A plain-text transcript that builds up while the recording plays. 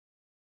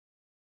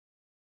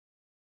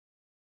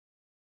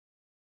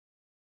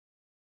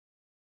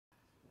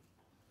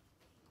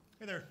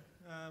Hey there,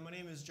 my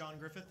name is John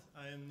Griffith.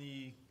 I am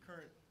the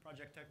current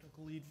project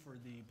technical lead for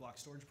the block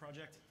storage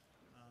project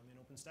in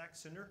OpenStack,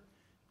 Cinder.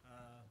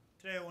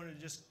 Today I wanted to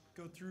just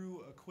go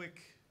through a quick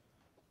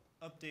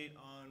update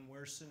on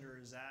where Cinder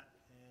is at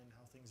and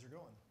how things are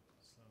going.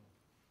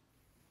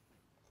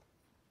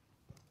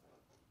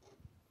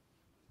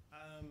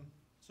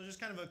 So just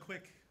kind of a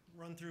quick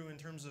run through in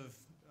terms of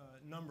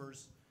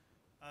numbers.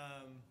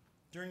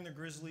 During the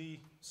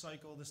Grizzly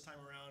cycle this time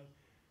around,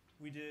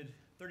 we did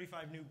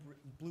 35 new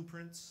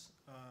blueprints,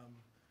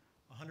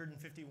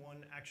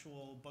 151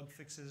 actual bug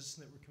fixes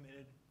that were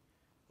committed,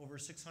 over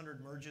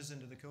 600 merges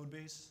into the code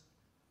base.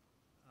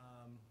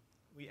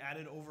 We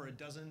added over a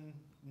dozen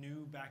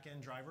new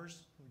back-end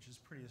drivers, which is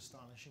pretty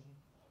astonishing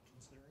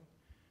considering.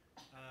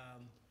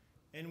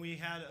 And we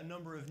had a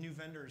number of new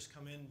vendors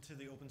come into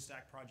the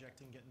OpenStack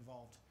project and get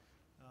involved.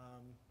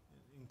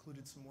 It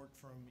included some work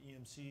from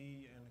EMC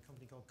and a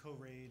company called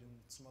CoRaid and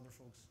some other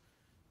folks.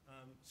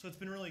 So it's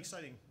been really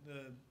exciting.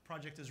 The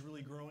project is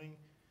really growing.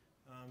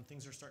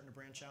 Things are starting to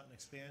branch out and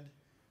expand.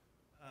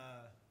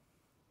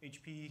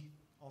 HP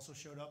also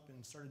showed up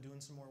and started doing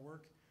some more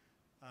work.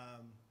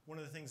 One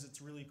of the things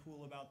that's really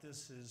cool about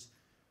this is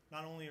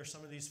not only are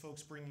some of these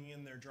folks bringing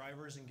in their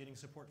drivers and getting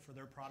support for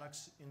their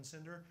products in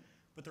Cinder,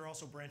 but they're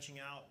also branching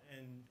out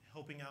and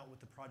helping out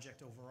with the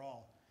project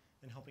overall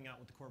and helping out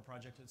with the core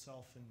project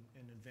itself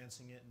and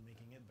advancing it and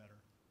making it better.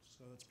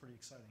 So that's pretty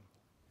exciting.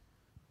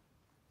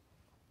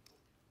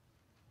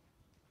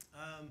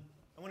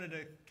 I wanted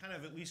to kind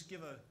of at least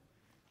give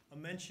a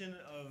mention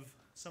of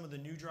some of the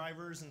new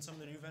drivers and some of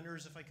the new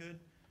vendors if I could.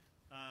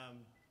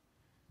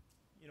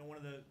 You know, one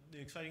of the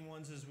exciting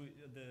ones is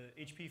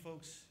the HP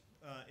folks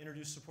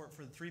introduced support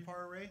for the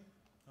 3-par array,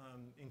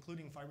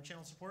 including fiber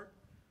channel support.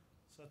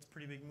 So that's a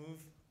pretty big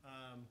move.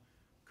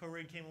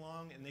 CoRaid came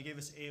along and they gave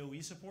us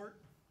AOE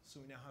support. So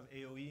we now have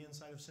AOE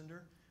inside of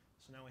Cinder.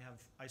 So now we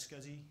have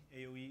iSCSI,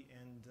 AOE,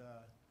 and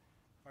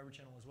fiber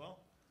channel as well.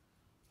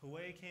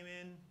 Huawei came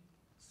in,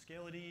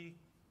 Scality,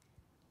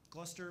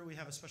 Gluster. We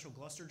have a special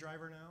Gluster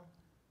driver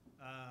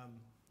now.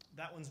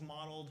 That one's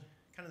modeled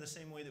kind of the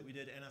same way that we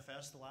did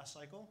NFS the last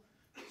cycle.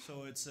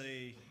 So it's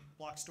a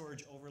block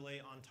storage overlay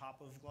on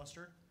top of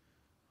Gluster.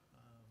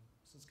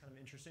 So it's kind of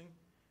interesting.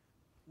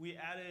 We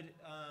added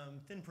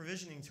thin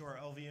provisioning to our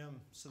LVM,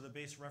 so the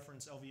base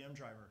reference LVM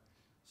driver.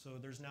 So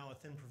there's now a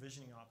thin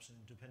provisioning option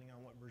depending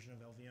on what version of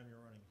LVM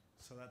you're running.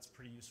 So that's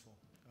pretty useful.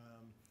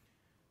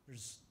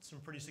 There's some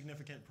pretty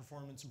significant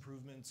performance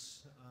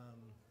improvements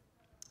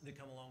that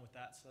come along with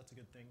that, so that's a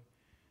good thing.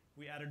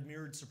 We added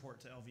mirrored support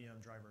to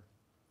LVM driver.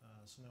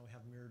 So now we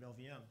have mirrored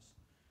LVMs.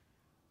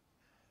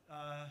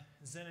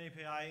 Zen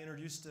API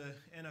introduced a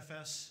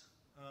NFS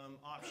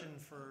option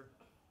for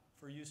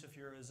use if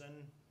you're a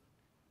Zen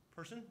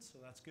person, so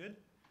that's good.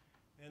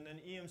 And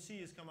then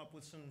EMC has come up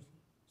with some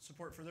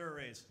support for their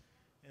arrays,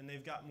 and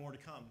they've got more to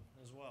come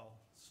as well.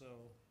 So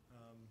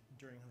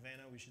during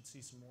Havana, we should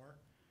see some more.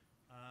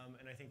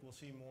 And I think we'll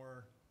see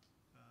more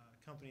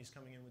companies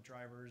coming in with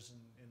drivers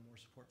and more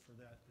support for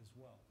that as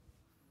well.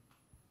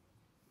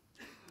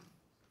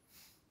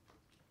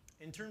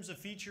 In terms of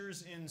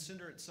features in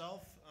Cinder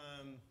itself,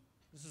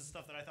 this is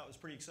stuff that I thought was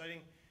pretty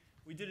exciting.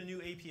 We did a new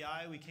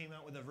API. We came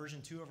out with a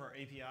version 2 of our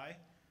API.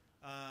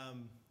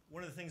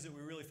 One of the things that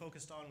we really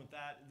focused on with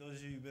that, those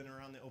of you who've been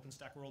around the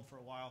OpenStack world for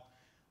a while,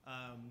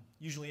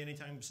 usually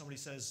anytime somebody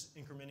says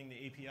incrementing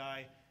the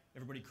API,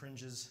 everybody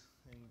cringes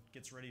and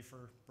gets ready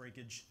for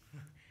breakage.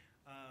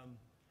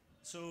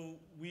 So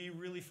we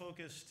really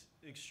focused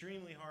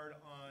extremely hard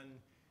on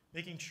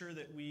making sure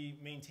that we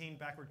maintained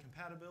backward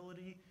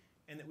compatibility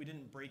and that we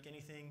didn't break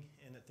anything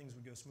and that things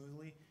would go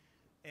smoothly.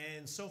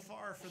 And so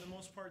far, for the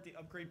most part, the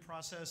upgrade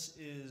process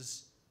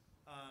is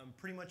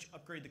pretty much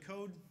upgrade the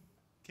code,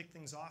 kick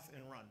things off,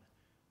 and run.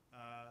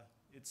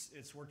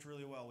 It's worked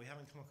really well. We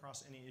haven't come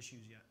across any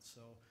issues yet.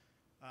 So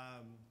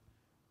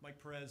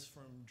Mike Perez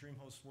from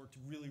DreamHost worked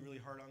really, really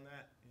hard on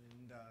that,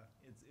 and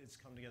it's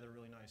come together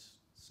really nice.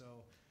 So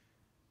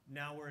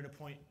now we're at a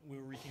point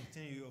where we can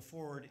continue to go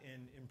forward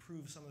and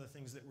improve some of the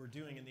things that we're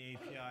doing in the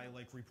API,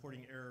 like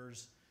reporting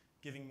errors,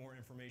 giving more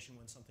information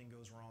when something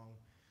goes wrong,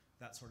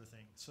 that sort of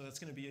thing. So that's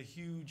going to be a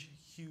huge,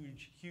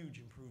 huge, huge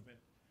improvement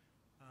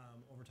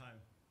over time.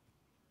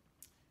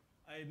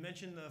 I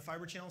mentioned the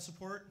fiber channel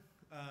support.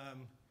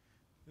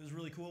 It was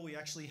really cool. We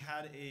actually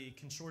had a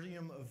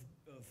consortium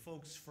of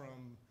folks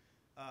from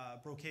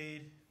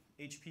Brocade,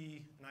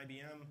 HP, and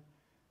IBM,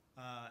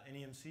 and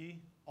EMC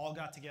all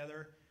got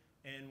together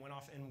and went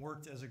off and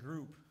worked as a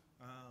group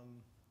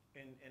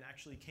and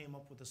actually came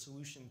up with a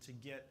solution to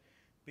get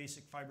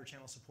basic fiber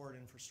channel support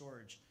in for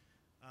storage.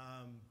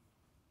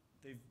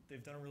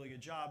 They've done a really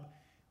good job.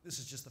 This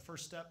is just the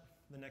first step.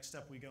 The next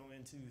step, we go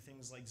into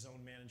things like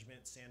zone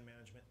management, SAN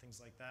management, things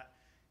like that.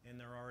 And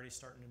they're already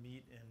starting to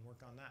meet and work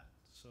on that.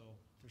 So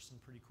there's some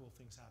pretty cool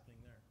things happening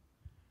there.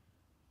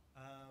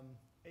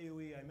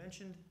 AOE I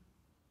mentioned.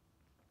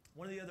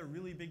 One of the other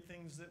really big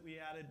things that we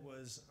added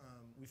was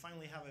we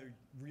finally have a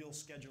real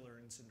scheduler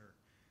in Cinder.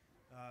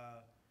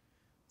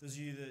 Those of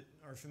you that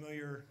are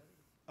familiar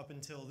up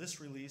until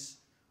this release,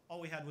 all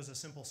we had was a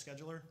simple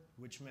scheduler,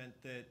 which meant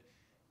that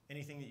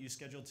anything that you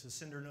scheduled to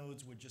Cinder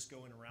nodes would just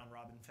go in a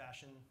round-robin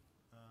fashion.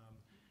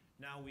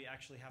 Now we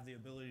actually have the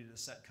ability to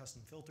set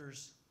custom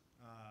filters,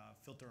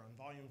 filter on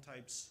volume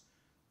types,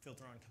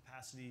 filter on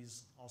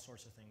capacities, all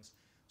sorts of things.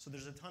 So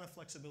there's a ton of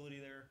flexibility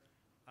there,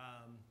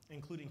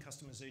 including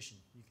customization.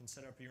 You can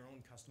set up your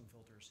own custom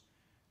filters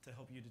to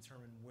help you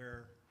determine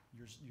where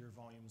your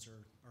volumes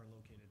are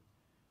located.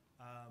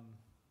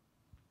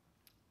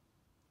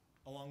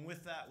 Along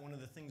with that, one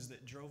of the things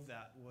that drove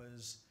that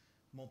was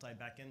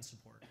multi-backend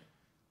support.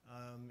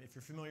 If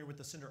you're familiar with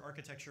the Cinder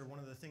architecture, one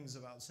of the things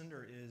about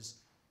Cinder is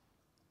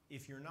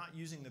if you're not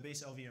using the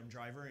base LVM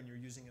driver and you're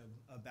using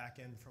a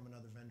backend from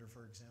another vendor,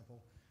 for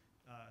example,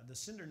 the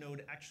Cinder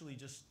node actually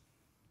just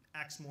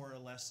acts more or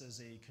less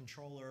as a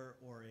controller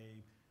or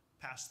a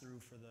pass-through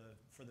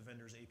for the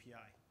vendor's API.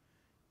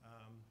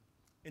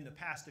 In the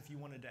past, if you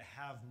wanted to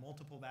have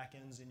multiple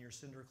backends in your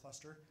Cinder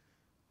cluster,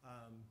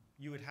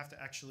 you would have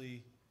to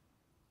actually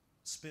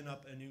spin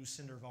up a new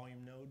Cinder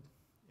volume node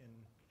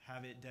and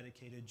have it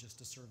dedicated just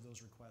to serve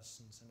those requests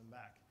and send them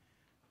back.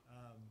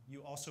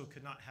 You also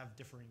could not have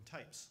differing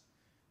types.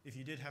 If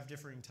you did have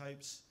differing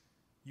types,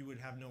 you would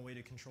have no way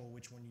to control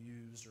which one you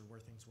used or where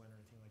things went or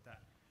anything like that.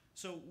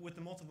 So with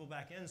the multiple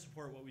backend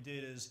support, what we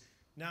did is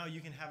now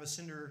you can have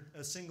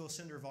a single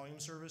Cinder volume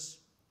service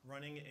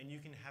running, and you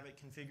can have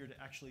it configured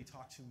to actually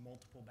talk to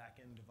multiple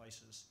backend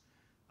devices.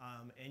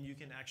 And you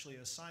can actually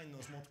assign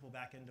those multiple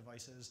backend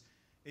devices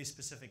a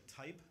specific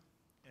type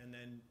and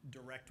then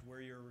direct where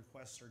your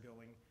requests are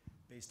going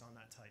based on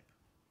that type.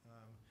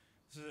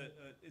 So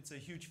it's a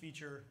huge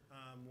feature.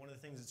 One of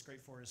the things it's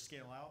great for is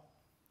scale out.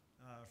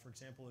 For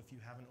example, if you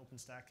have an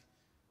OpenStack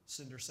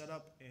Cinder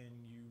setup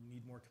and you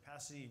need more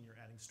capacity and you're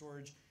adding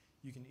storage,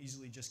 you can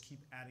easily just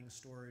keep adding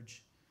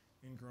storage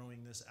and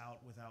growing this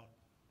out without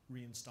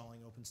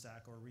reinstalling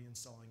OpenStack or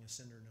reinstalling a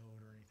Cinder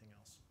node or anything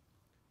else.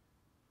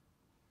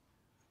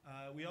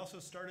 We also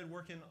started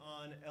working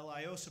on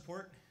LIO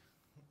support,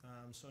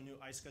 so a new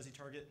iSCSI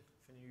target,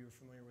 if any of you are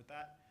familiar with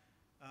that.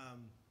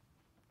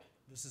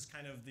 This is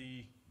kind of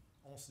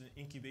almost an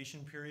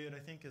incubation period, I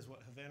think, is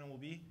what Havana will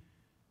be.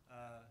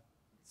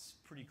 It's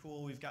pretty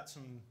cool. We've got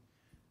some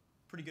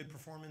pretty good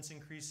performance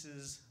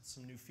increases,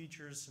 some new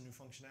features, some new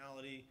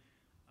functionality.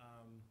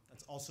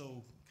 That's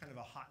also kind of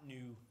a hot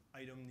new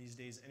item these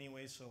days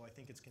anyway, so I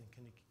think it's going to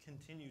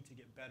continue to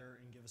get better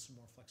and give us some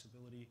more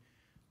flexibility.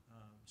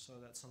 So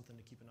that's something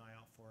to keep an eye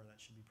out for. That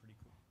should be pretty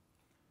cool.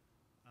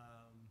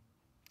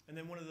 And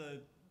then one of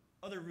the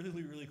other really,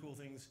 really cool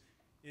things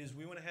is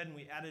we went ahead and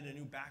we added a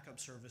new backup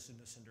service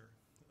into Cinder.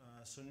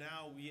 So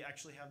now we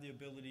actually have the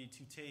ability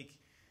to take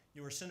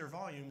your Cinder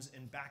volumes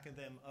and back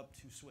them up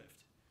to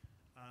Swift.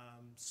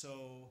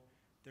 So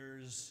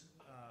there's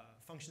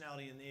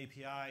functionality in the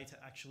API to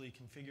actually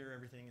configure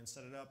everything and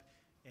set it up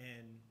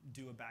and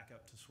do a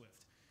backup to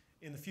Swift.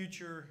 In the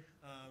future,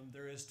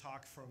 there is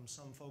talk from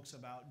some folks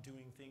about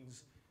doing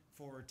things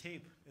for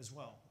tape as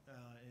well,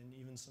 and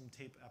even some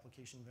tape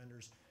application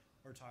vendors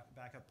or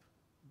backup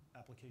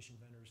application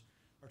vendors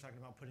are talking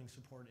about putting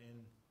support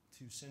in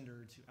to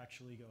Cinder to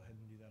actually go ahead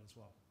and do that as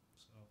well.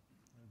 So that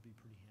would be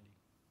pretty handy.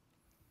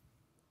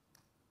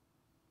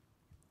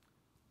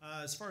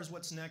 As far as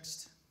what's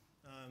next,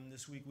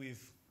 this week we've,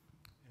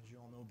 as you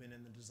all know, been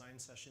in the design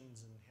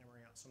sessions and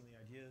hammering out some of the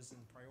ideas and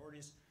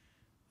priorities.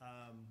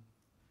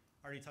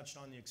 Already touched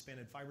on the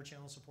expanded fiber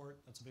channel support.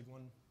 That's a big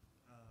one.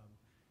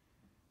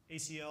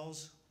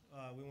 ACLs,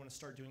 we want to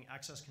start doing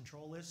access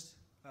control list.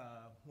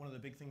 One of the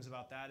big things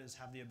about that is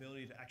have the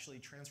ability to actually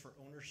transfer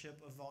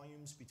ownership of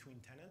volumes between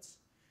tenants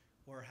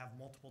or have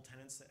multiple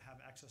tenants that have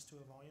access to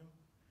a volume.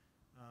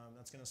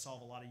 That's going to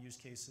solve a lot of use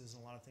cases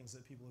and a lot of things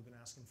that people have been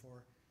asking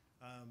for.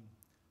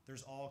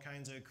 There's all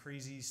kinds of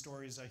crazy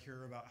stories I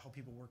hear about how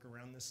people work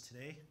around this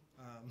today.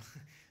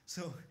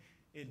 So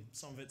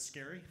some of it's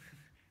scary.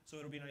 So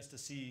it'll be nice to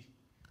see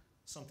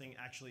something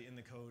actually in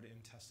the code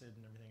and tested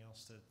and everything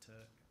else to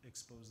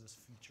expose this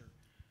feature.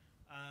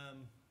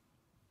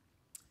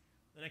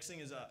 The next thing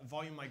is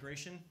volume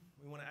migration.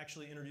 We want to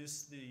actually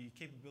introduce the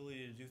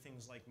capability to do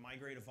things like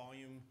migrate a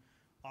volume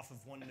off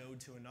of one node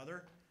to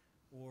another,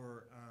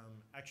 or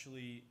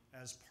actually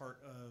as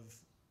part of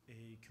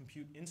a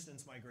compute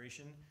instance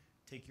migration,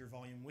 take your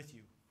volume with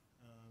you.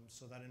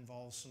 So that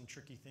involves some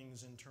tricky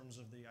things in terms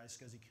of the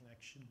iSCSI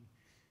connection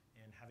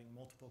and having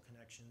multiple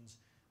connections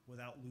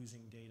without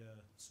losing data,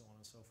 so on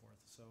and so forth.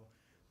 So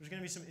there's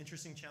going to be some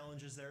interesting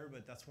challenges there,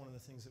 but that's one of the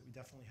things that we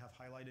definitely have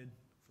highlighted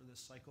for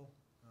this cycle.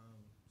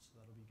 So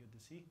that'll be good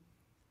to see.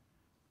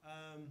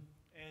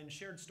 And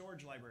shared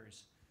storage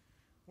libraries.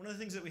 One of the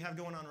things that we have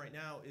going on right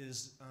now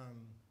is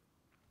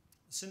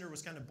Cinder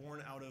was kind of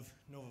born out of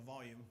Nova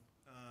Volume,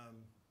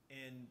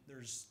 and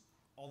there's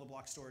all the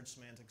block storage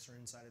semantics are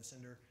inside of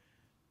Cinder.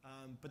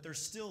 But there's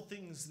still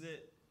things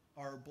that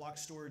are block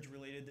storage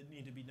related that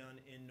need to be done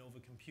in Nova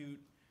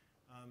Compute,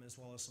 as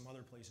well as some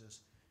other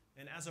places.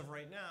 And as of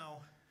right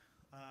now,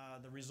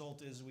 the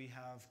result is we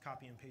have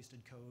copy and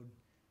pasted code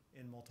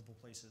in multiple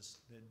places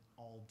that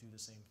all do the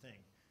same thing,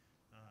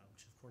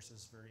 which of course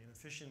is very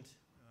inefficient.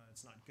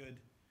 It's not good.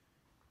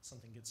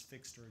 something gets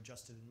fixed or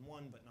adjusted in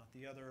one but not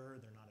the other,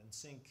 they're not in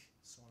sync,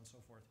 so on and so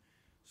forth.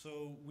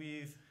 So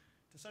we've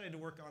decided to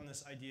work on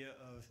this idea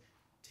of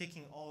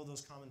taking all of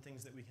those common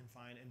things that we can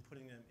find and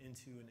putting them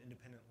into an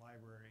independent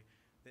library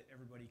that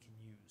everybody can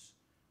use.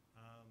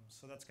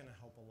 So that's going to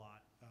help a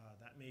lot.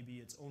 That may be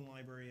its own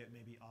library, it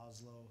may be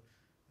Oslo.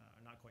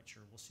 I'm not quite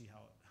sure. We'll see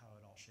how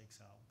it all shakes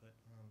out. But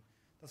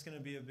that's going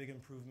to be a big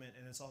improvement,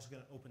 and it's also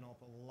going to open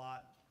up a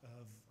lot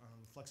of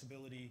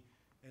flexibility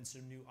and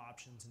some new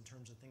options in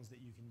terms of things that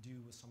you can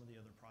do with some of the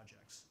other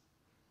projects.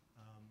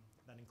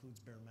 That includes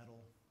bare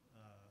metal,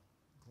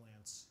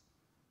 Glance,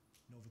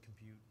 Nova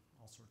Compute,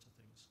 all sorts of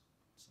things.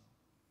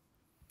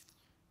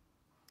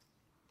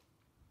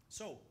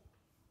 So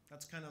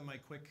that's kind of my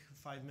quick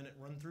 5-minute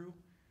run through.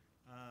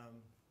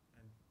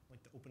 I'd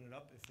like to open it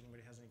up if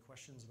anybody has any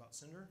questions about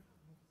Cinder.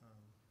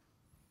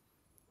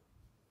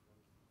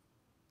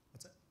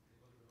 What's that?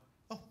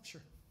 Oh,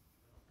 sure.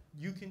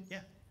 You can,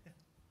 yeah.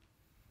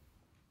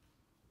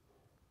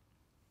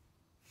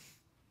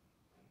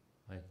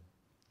 Hi.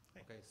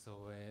 Hey. Okay,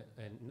 so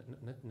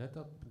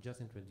NetApp just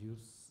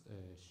introduced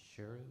a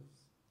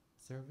shares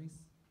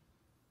service,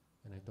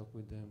 and I talked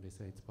with them. They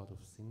say it's part of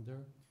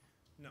Cinder.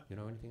 No. You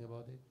know anything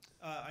about it?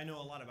 I know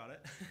a lot about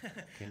it.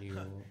 Can you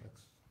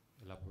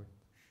elaborate?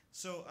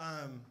 So,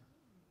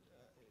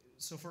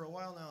 so for a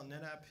while now,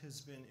 NetApp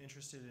has been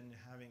interested in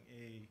having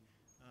a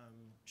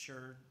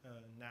shared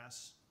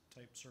NAS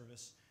type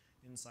service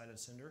inside of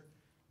Cinder.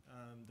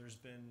 There's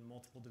been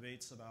multiple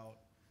debates about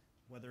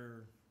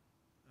whether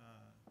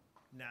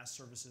NAS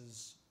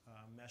services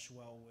mesh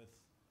well with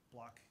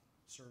block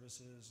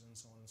services and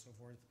so on and so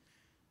forth.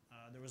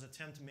 There was an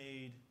attempt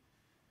made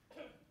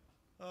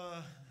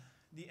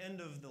the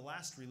end of the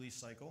last release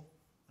cycle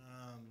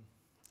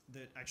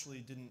that actually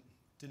didn't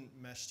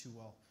mesh too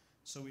well.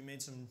 So we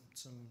made some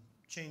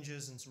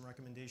changes and some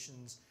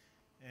recommendations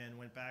and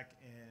went back,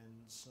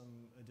 and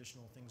some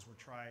additional things were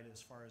tried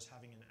as far as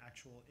having an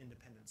actual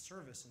independent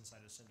service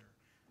inside of Cinder.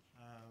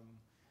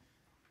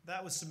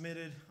 That was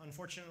submitted.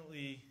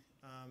 Unfortunately,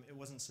 it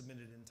wasn't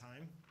submitted in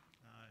time.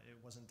 It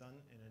wasn't done,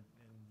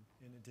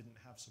 and it didn't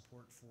have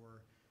support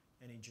for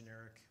any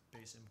generic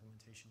base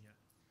implementation yet.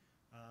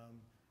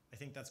 I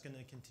think that's going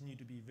to continue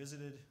to be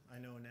visited. I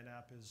know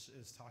NetApp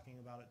is talking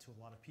about it to a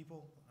lot of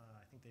people.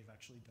 I think they've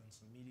actually done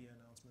some media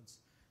announcements,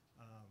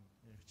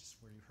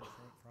 just where you heard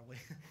from it, probably.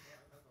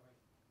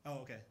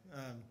 Oh, okay.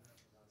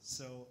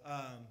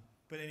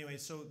 But anyway,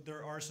 so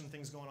there are some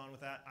things going on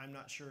with that. I'm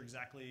not sure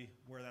exactly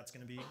where that's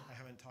going to be. I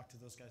haven't talked to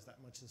those guys that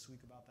much this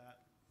week about that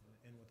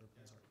and what their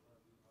plans are.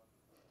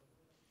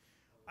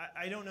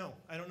 I don't know.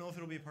 I don't know if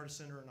it'll be a part of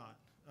Cinder or not,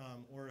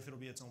 or if it'll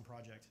be its own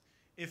project.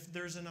 If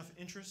there's enough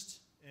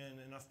interest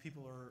and enough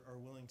people are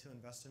willing to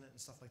invest in it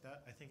and stuff like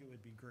that, I think it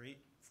would be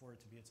great for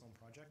it to be its own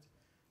project.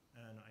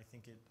 And I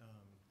think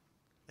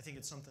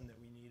it's something that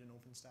we need in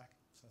OpenStack,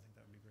 so I think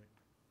that would be great.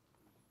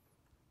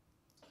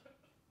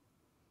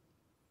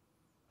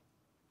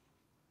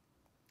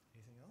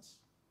 Anything else?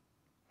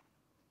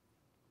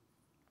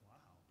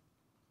 Wow.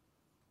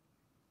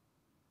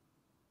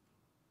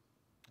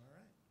 All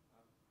right.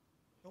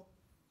 So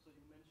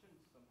you mentioned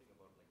something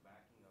about like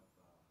backing up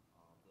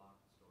block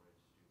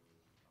storage to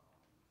Swift,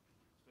 right?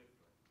 So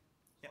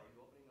Yep. are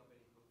you opening up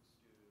any hooks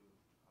to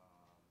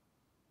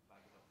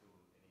back it up to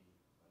any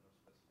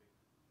specific?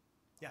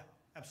 Yeah,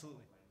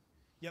 absolutely. Lines?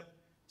 Yep.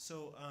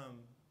 So,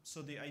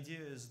 so the idea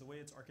is the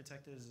way it's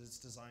architected is it's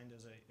designed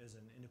as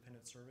an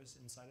independent service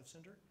inside of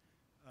Cinder,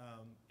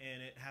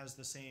 and it has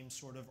the same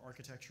sort of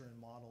architecture and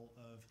model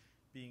of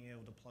being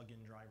able to plug in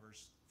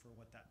drivers for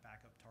what that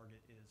backup target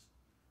is.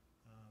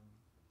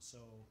 So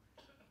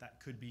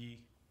that could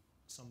be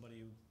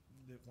somebody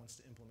that wants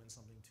to implement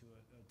something to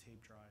a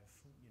tape drive,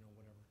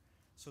 whatever.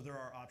 So there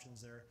are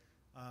options there,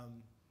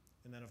 and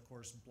then of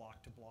course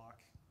block to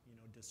block.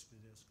 Disk to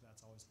disk,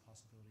 that's always a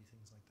possibility,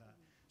 things like that.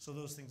 So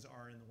those things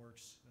are in the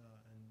works,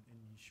 and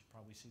you should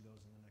probably see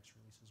those in the next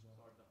release as well.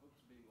 So are the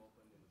hooks being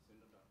opened in the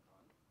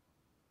cinder.conf?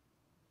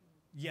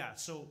 Yeah,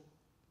 so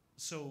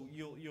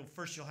you'll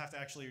have to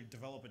actually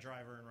develop a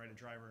driver and write a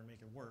driver and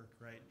make it work,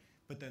 right?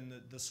 But then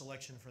the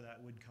selection for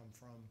that would come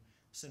from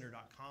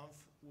cinder.conf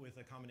with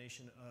a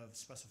combination of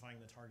specifying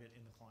the target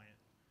in the client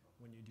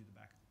when you do the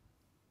backup.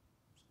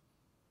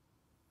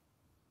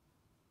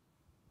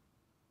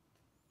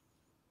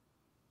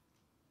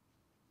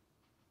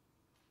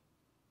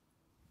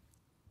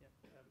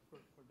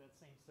 For that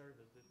same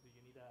service, do you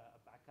need a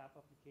backup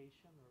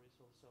application, or is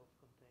it all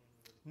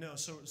self-contained? No,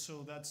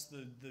 so that's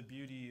the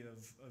beauty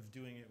of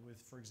doing it with,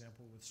 for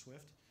example, with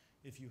Swift.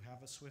 If you have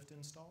a Swift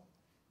install,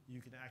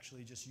 you can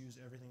actually just use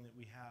everything that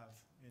we have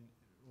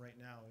right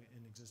now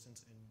in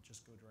existence and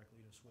just go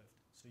directly to Swift.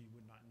 So you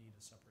would not need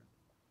a separate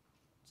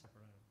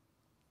item.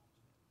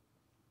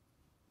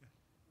 Yeah.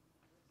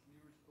 Can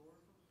you restore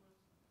from Swift?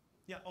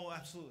 Yeah. Oh,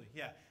 absolutely.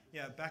 Yeah.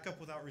 Yeah. Backup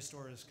without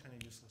restore is kind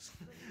of useless,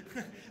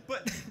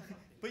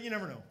 but you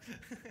never know.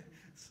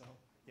 So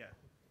yeah.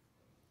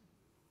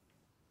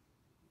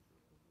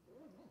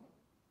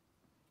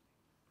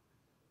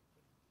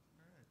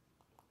 All right.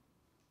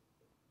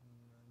 I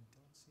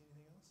don't see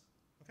anything else.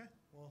 Okay,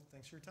 well,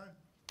 thanks for your time.